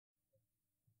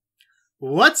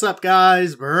What's up,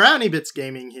 guys? Brownie Bits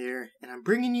Gaming here, and I'm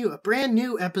bringing you a brand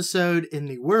new episode in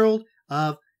the world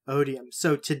of Otium.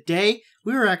 So today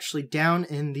we were actually down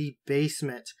in the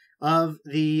basement of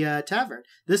the tavern.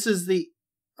 This is the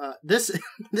this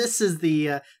is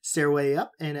the stairway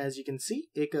up, and as you can see,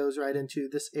 it goes right into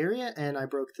this area. And I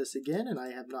broke this again, and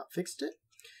I have not fixed it.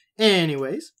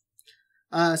 Anyways,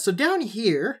 so down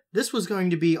here, this was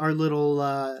going to be our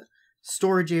little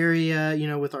storage area, you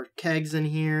know, with our kegs in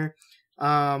here.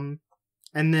 And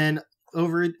then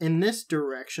over in this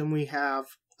direction, we have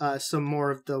some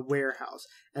more of the warehouse.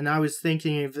 And I was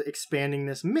thinking of expanding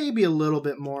this maybe a little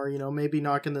bit more, you know, maybe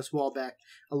knocking this wall back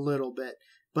a little bit.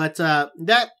 But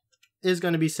that is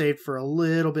going to be saved for a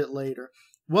little bit later.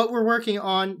 What we're working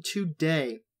on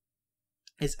today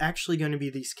is actually going to be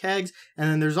these kegs.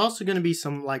 And then there's also going to be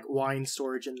some like wine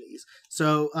storage in these.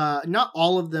 So not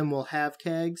all of them will have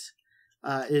kegs.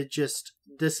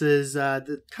 This is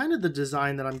the kind of the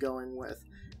design that I'm going with.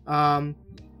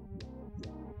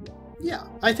 Yeah,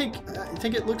 I think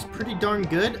it looks pretty darn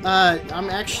good. I'm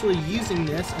actually using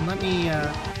this, and let me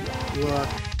look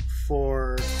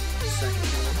for a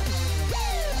second.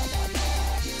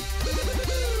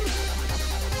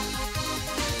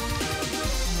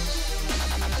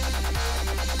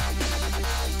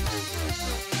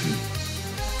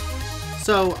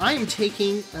 So I am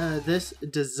taking this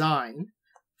design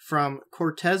from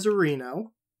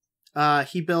Cortezarino.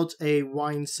 He built a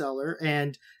wine cellar,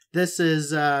 and this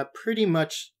is pretty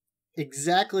much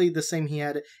exactly the same. He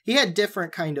had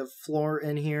different kind of floor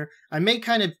in here. I may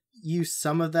kind of use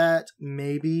some of that,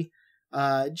 maybe.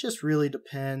 It just really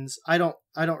depends. I don't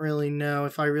really know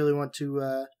if I really want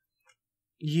to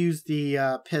use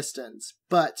the pistons,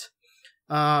 but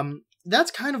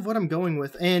that's kind of what I'm going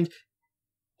with. And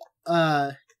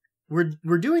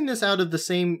we're doing this out of the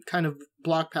same kind of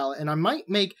block palette, and I might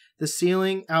make the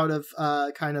ceiling out of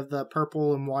kind of the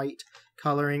purple and white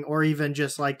coloring, or even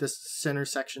just like this center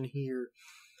section here.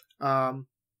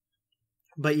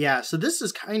 But yeah, so this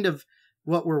is kind of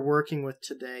what we're working with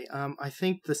today. I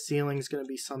think the ceiling is going to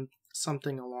be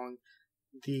something along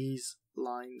these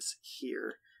lines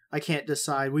here. I can't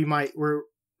decide. We might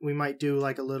do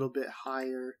like a little bit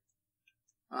higher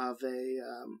of a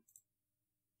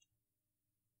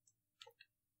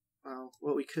well,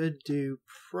 what we could do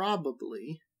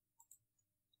probably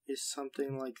is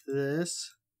something like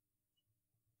this.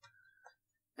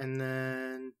 And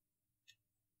then,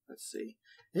 let's see.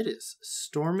 It is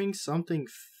storming something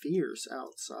fierce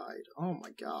outside. Oh my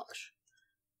gosh.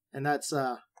 And that's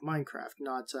Minecraft,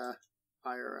 not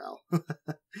IRL.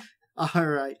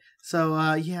 Alright.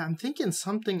 So, yeah, I'm thinking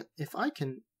something, if I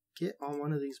can get on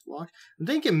one of these blocks, I'm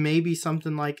thinking maybe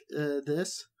something like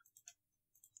this.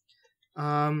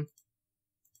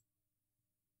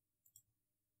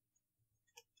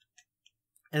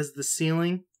 As the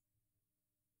ceiling,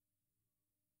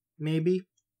 maybe.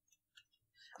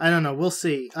 I don't know. We'll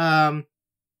see.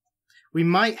 We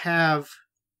might have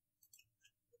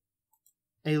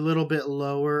a little bit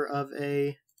lower of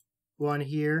a one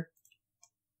here.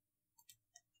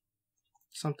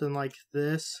 Something like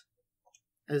this,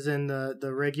 as in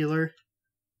the regular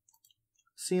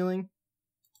ceiling.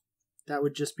 That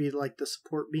would just be like the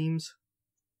support beams.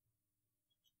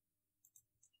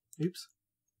 Oops.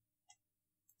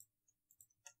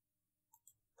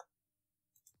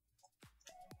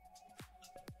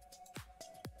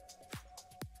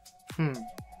 I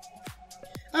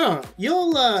don't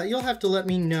know. You'll have to let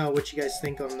me know what you guys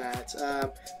think on that.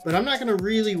 But I'm not going to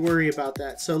really worry about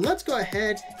that. So let's go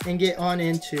ahead and get on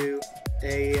into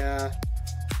a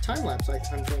time lapse.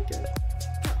 I'm thinking.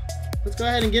 Let's go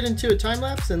ahead and get into a time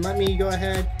lapse, and let me go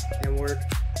ahead and work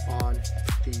on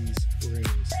these rings.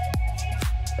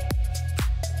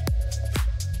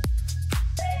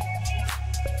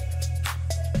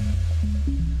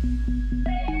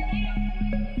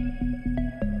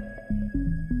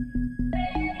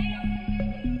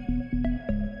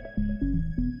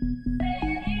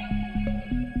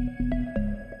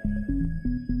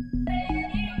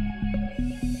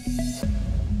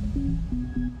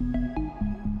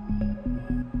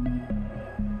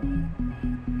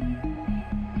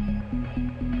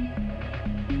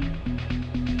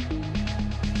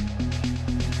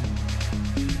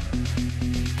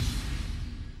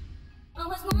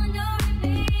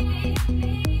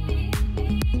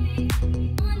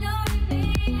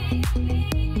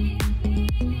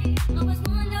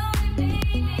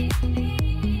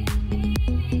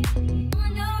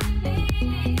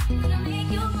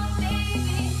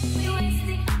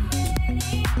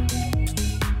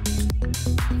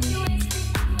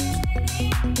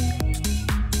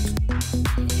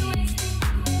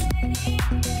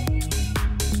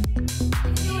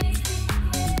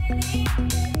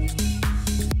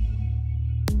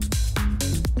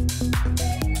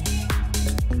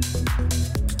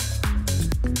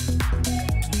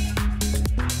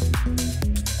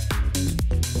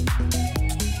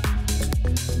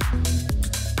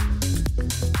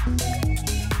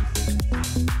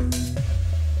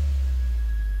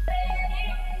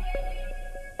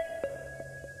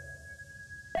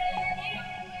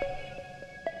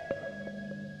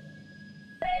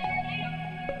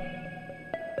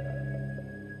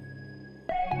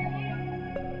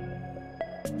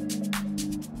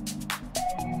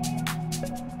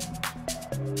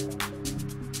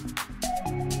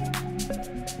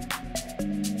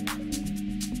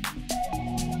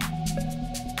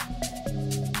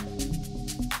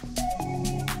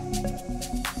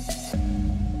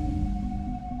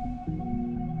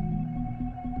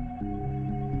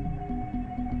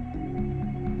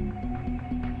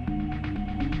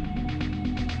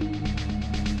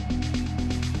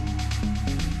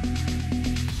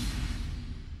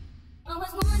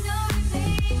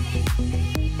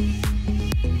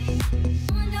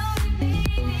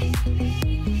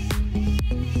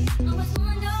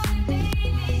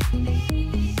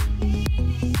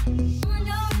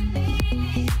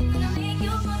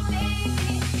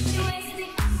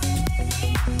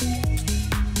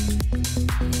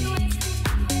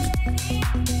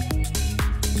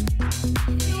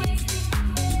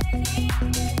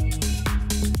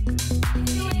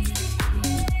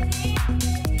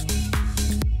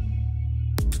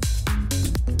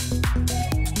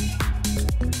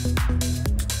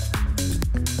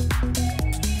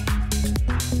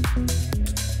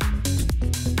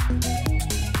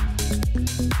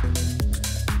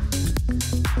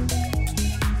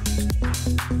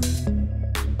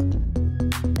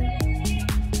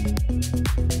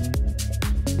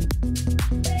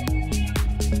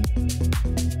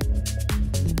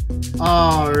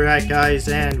 Alright guys,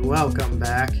 and welcome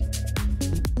back.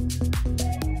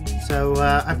 So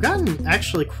I've gotten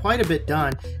actually quite a bit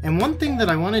done, and one thing that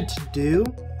I wanted to do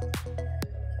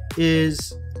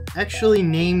is actually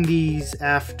name these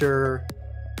after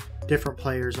different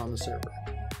players on the server.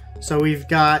 So we've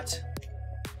got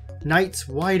Knight's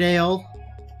White Ale,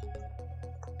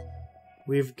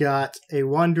 we've got a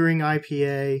Wandering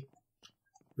IPA,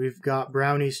 we've got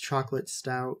Brownie's Chocolate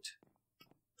Stout,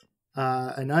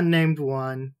 an unnamed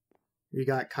one, we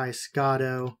got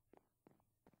Kaiscato,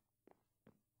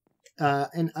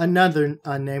 and another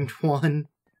unnamed one,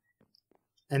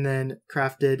 and then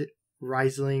crafted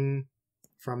Riesling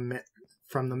from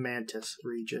the Mantis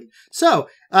region. So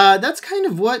that's kind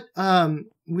of what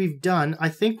we've done. I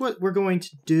think what we're going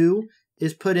to do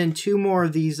is put in 2 more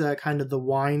of these kind of the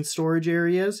wine storage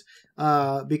areas,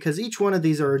 because each one of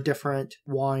these are a different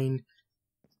wine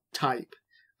type.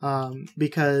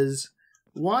 Because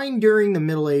wine during the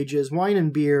Middle Ages, wine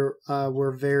and beer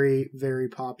were very, very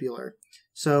popular.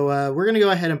 So we're going to go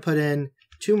ahead and put in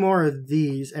 2 more of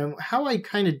these. And how I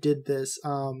kind of did this,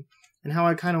 and how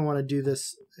I kind of want to do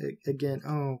this again.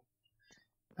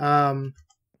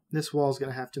 This wall's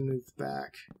going to have to move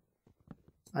back.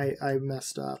 I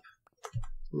messed up.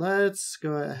 Let's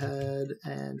go ahead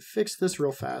and fix this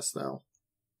real fast, though.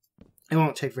 It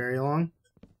won't take very long.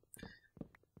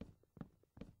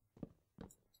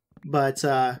 But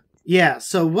yeah,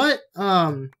 so what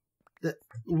the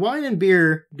wine and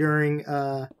beer during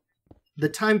the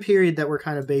time period that we're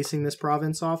kind of basing this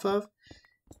province off of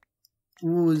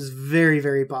was very,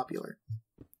 very popular.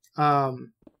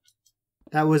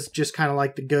 That was just kind of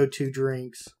like the go-to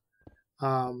drinks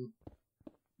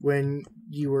when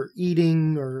you were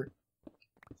eating or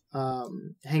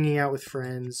hanging out with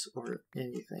friends or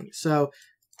anything. So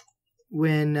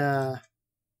when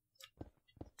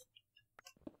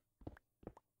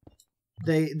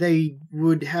they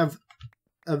would have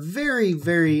a very,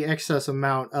 very excess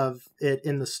amount of it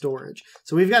in the storage.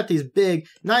 So we've got these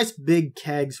nice big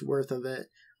kegs worth of it.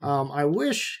 I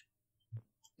wish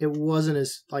it wasn't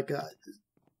as like a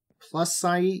plus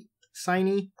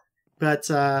signy, but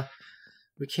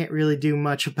we can't really do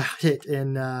much about it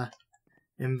in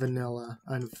vanilla,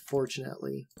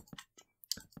 unfortunately.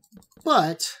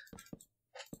 But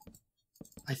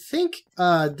I think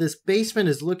this basement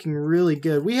is looking really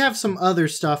good. We have some other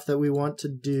stuff that we want to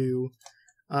do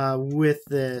with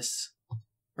this,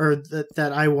 or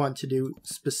that I want to do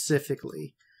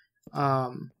specifically.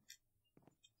 And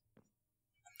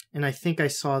I think I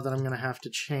saw that I'm going to have to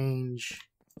change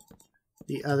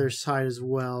the other side as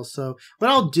well. So what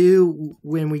I'll do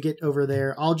when we get over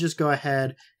there, I'll just go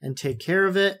ahead and take care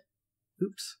of it.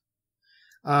 Oops.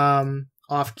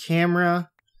 Off camera.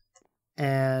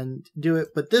 And do it,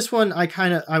 but this one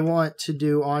I want to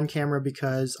do on camera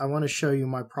because I want to show you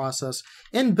my process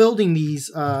in building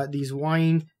these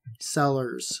wine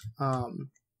cellars.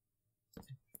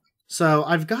 So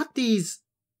I've got these,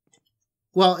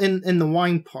 well, in the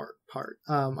wine part,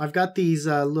 I've got these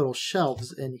little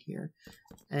shelves in here,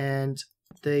 and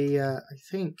they I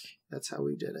think that's how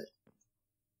we did it.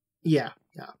 Yeah.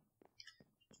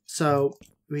 So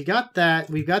we got that.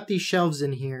 We've got these shelves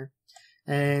in here.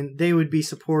 And they would be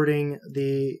supporting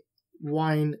the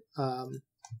wine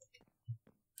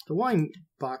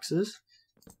boxes,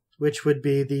 which would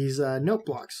be these note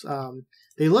blocks.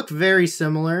 They look very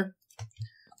similar,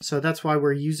 so that's why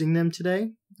we're using them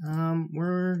today.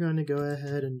 We're going to go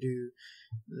ahead and do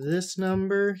this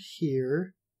number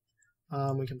here.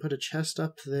 We can put a chest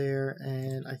up there,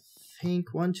 and I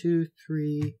think 1, 2,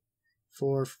 3,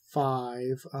 4,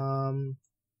 5.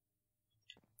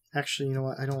 Actually, you know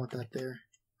what? I don't want that there.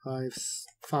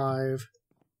 5,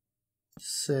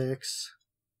 6.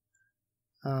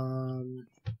 No,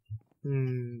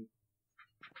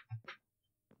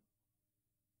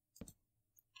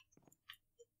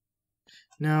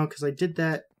 because I did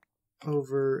that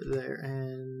over there,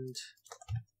 and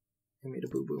I made a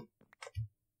boo-boo.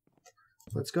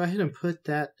 Let's go ahead and put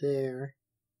that there,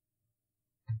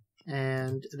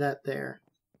 and that there.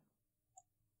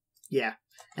 Yeah,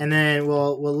 and then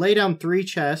we'll lay down 3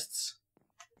 chests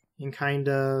in kind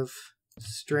of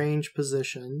strange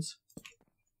positions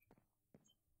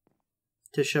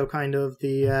to show kind of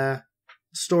the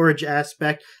storage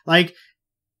aspect. Like,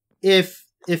 if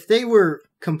they were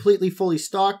completely fully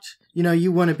stocked, you know,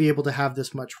 you wouldn't be able to have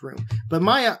this much room. But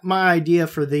my idea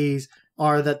for these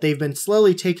are that they've been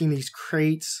slowly taking these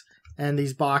crates and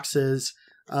these boxes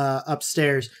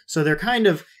upstairs, so they're kind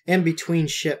of in between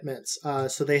shipments,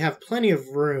 so they have plenty of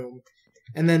room.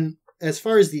 And then as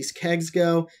far as these kegs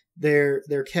go, they're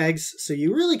kegs, so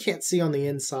you really can't see on the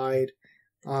inside.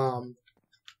 And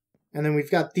then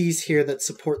we've got these here that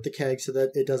support the keg so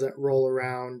that it doesn't roll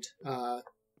around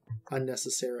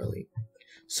unnecessarily.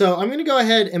 So I'm going to go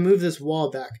ahead and move this wall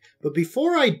back. But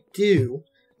before I do,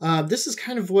 this is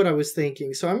kind of what I was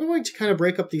thinking. So I'm going to kind of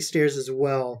break up these stairs as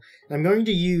well. I'm going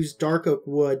to use dark oak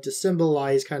wood to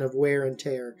symbolize kind of wear and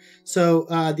tear. So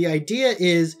the idea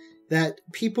is that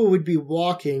people would be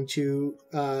walking to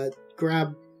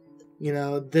grab, you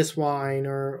know, this wine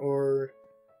or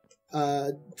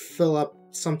fill up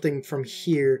something from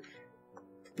here,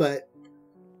 but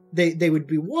they would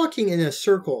be walking in a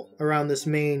circle around this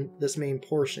main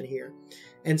portion here.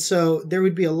 And so there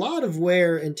would be a lot of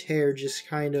wear and tear just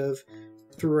kind of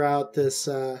throughout this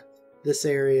this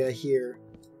area here.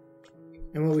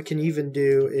 And what we can even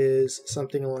do is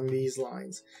something along these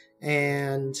lines.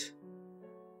 And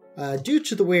due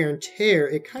to the wear and tear,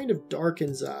 it kind of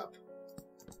darkens up.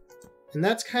 And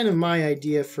that's kind of my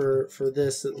idea for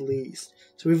this, at least.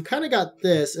 So we've kind of got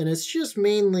this, and it's just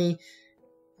mainly,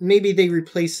 maybe they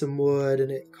replaced some wood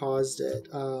and it caused it.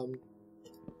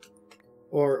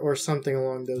 Or something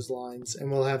along those lines.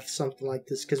 And we'll have something like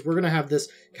this, because we're going to have this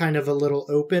kind of a little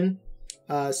open,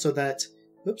 so that,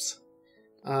 oops,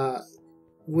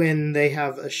 when they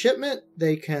have a shipment,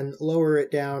 they can lower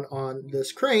it down on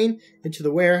this crane into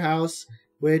the warehouse,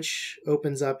 which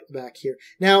opens up back here.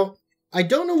 Now, I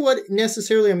don't know what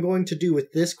necessarily I'm going to do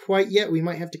with this quite yet. We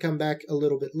might have to come back a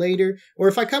little bit later. Or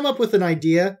if I come up with an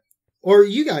idea, or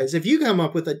you guys, if you come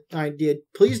up with an idea,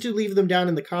 please do leave them down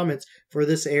in the comments for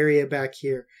this area back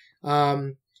here.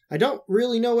 I don't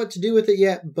really know what to do with it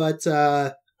yet, but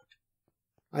I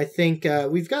think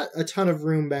we've got a ton of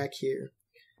room back here.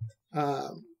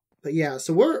 But yeah,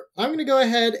 so I'm going to go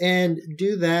ahead and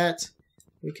do that.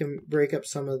 We can break up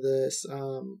some of this.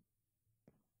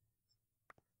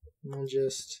 We'll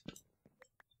just,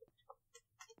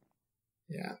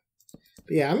 yeah.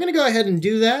 But yeah, I'm going to go ahead and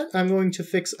do that. I'm going to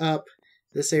fix up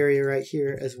this area right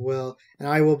here as well. And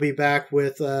I will be back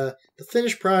with the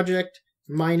finished project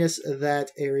minus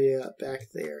that area back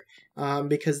there.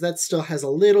 Because that still has a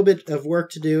little bit of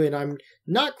work to do, and I'm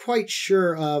not quite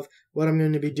sure of what I'm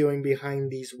going to be doing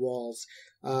behind these walls.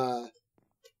 But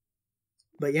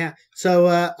yeah, so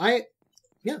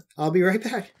I'll be right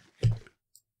back.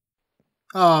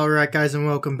 Alright guys, and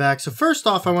welcome back. So first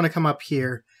off, I want to come up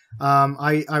here.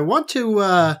 I want to,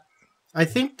 I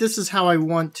think this is how I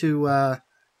want to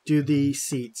do the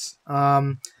seats.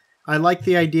 I like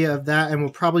the idea of that, and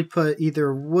we'll probably put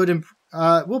either wooden,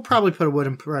 we'll probably put a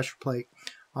wooden pressure plate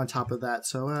on top of that.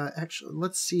 So actually,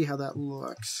 let's see how that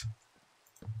looks.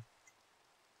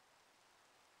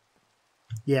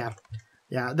 Yeah,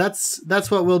 that's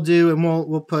what we'll do, and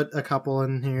we'll put a couple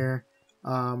in here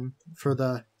for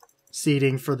the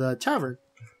seating for the tavern.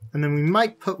 And then we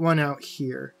might put one out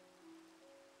here.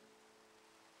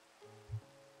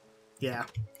 Yeah.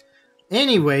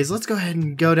 Anyways, let's go ahead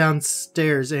and go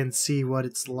downstairs and see what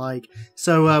it's like.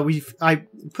 So I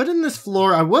put in this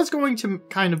floor. I was going to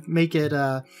kind of make it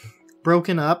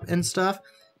broken up and stuff,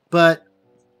 but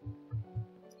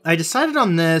I decided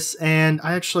on this, and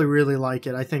I actually really like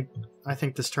it. I think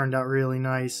this turned out really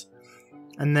nice.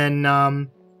 And then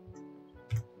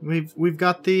we've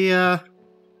got the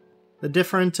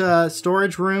different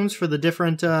storage rooms for the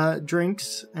different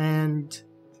drinks and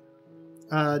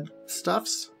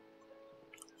stuffs.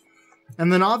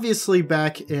 And then obviously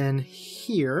back in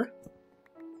here,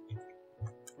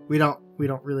 we don't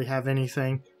really have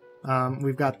anything.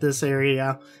 We've got this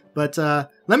area, but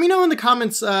let me know in the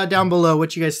comments down below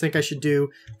what you guys think I should do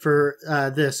for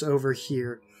this over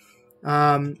here.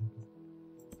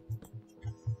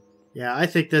 Yeah, I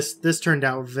think this turned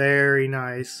out very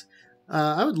nice.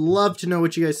 I would love to know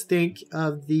what you guys think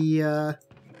of the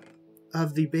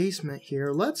basement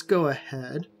here. Let's go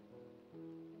ahead.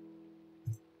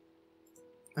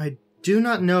 I do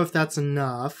not know if that's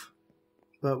enough,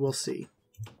 but we'll see.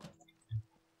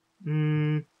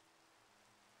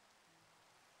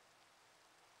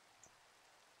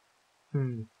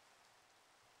 What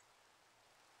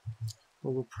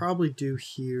we'll probably do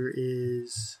here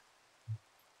is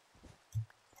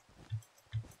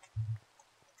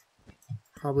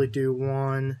probably do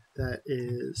one that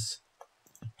is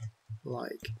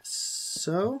like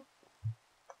so.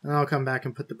 And I'll come back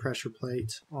and put the pressure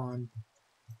plate on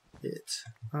it.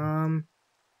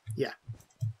 Yeah.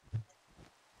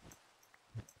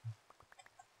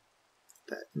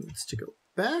 That needs to go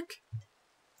back.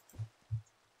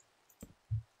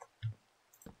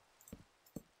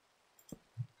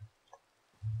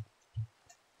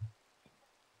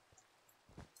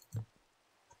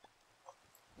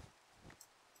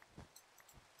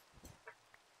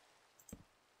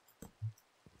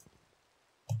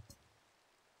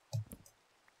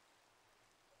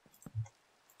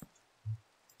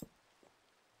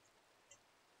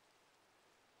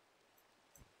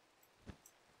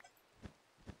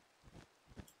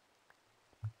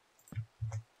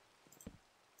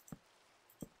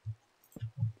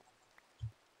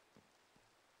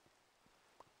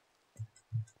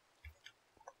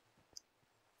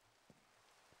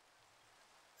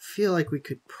 Feel like we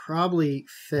could probably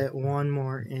fit one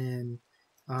more in.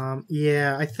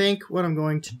 Yeah, I think what I'm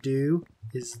going to do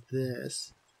is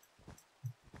this.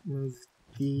 Move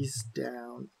these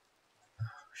down.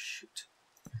 Oh, shoot.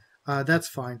 That's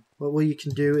fine. What you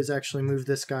can do is actually move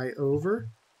this guy over.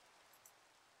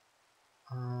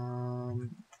 Throw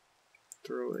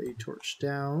a torch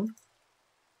down.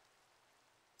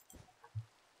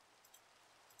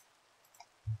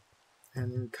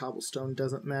 And then cobblestone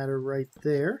doesn't matter right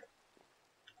there.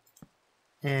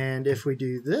 And if we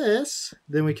do this,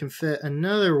 then we can fit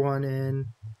another one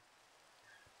in.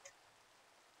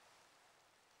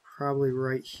 Probably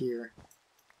right here.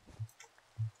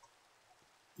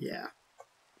 Yeah.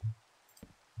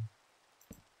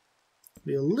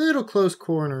 Be a little close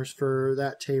corners for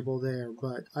that table there,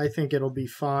 but I think it'll be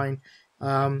fine.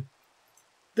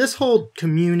 This whole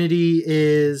community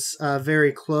is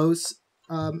very close.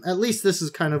 At least this is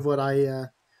kind of what I'm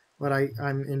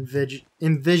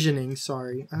envisioning.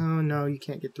 Sorry. Oh no, you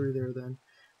can't get through there then.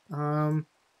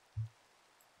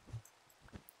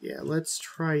 Yeah, let's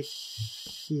try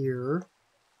here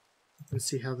and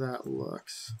see how that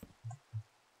looks.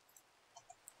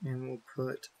 And we'll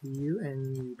put you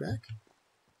and you back.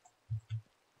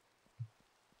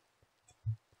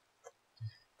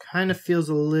 Kind of feels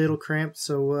a little cramped,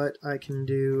 so what I can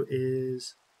do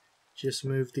is just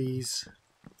move these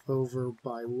over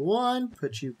by one,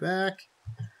 put you back,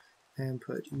 and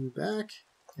put you back,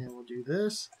 and we'll do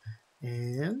this,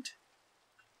 and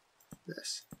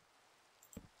this.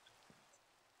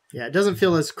 Yeah, it doesn't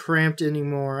feel as cramped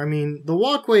anymore. I mean, the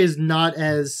walkway is not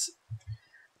as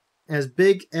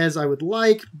big as I would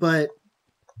like, but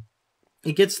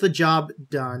it gets the job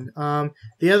done.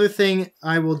 The other thing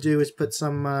I will do is put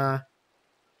some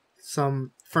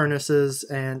furnaces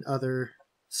and other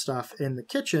stuff in the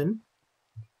kitchen.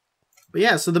 But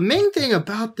yeah, so the main thing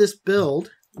about this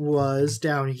build was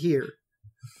down here.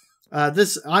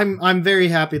 I'm very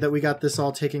happy that we got this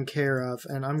all taken care of,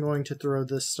 and I'm going to throw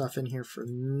this stuff in here for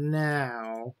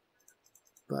now.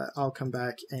 But I'll come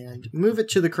back and move it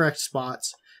to the correct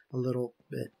spots a little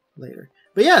bit later.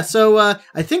 But yeah, so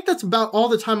I think that's about all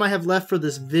the time I have left for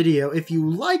this video. If you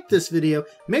liked this video,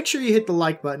 make sure you hit the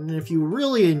like button. And if you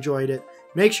really enjoyed it,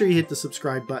 make sure you hit the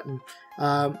subscribe button.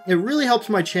 It really helps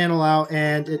my channel out,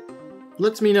 and it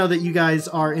lets me know that you guys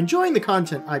are enjoying the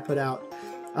content I put out.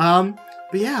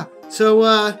 But yeah, so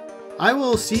I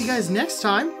will see you guys next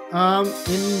time in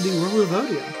the world of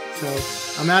Otium.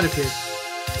 So I'm out of here.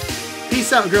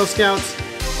 Peace out, Girl Scouts.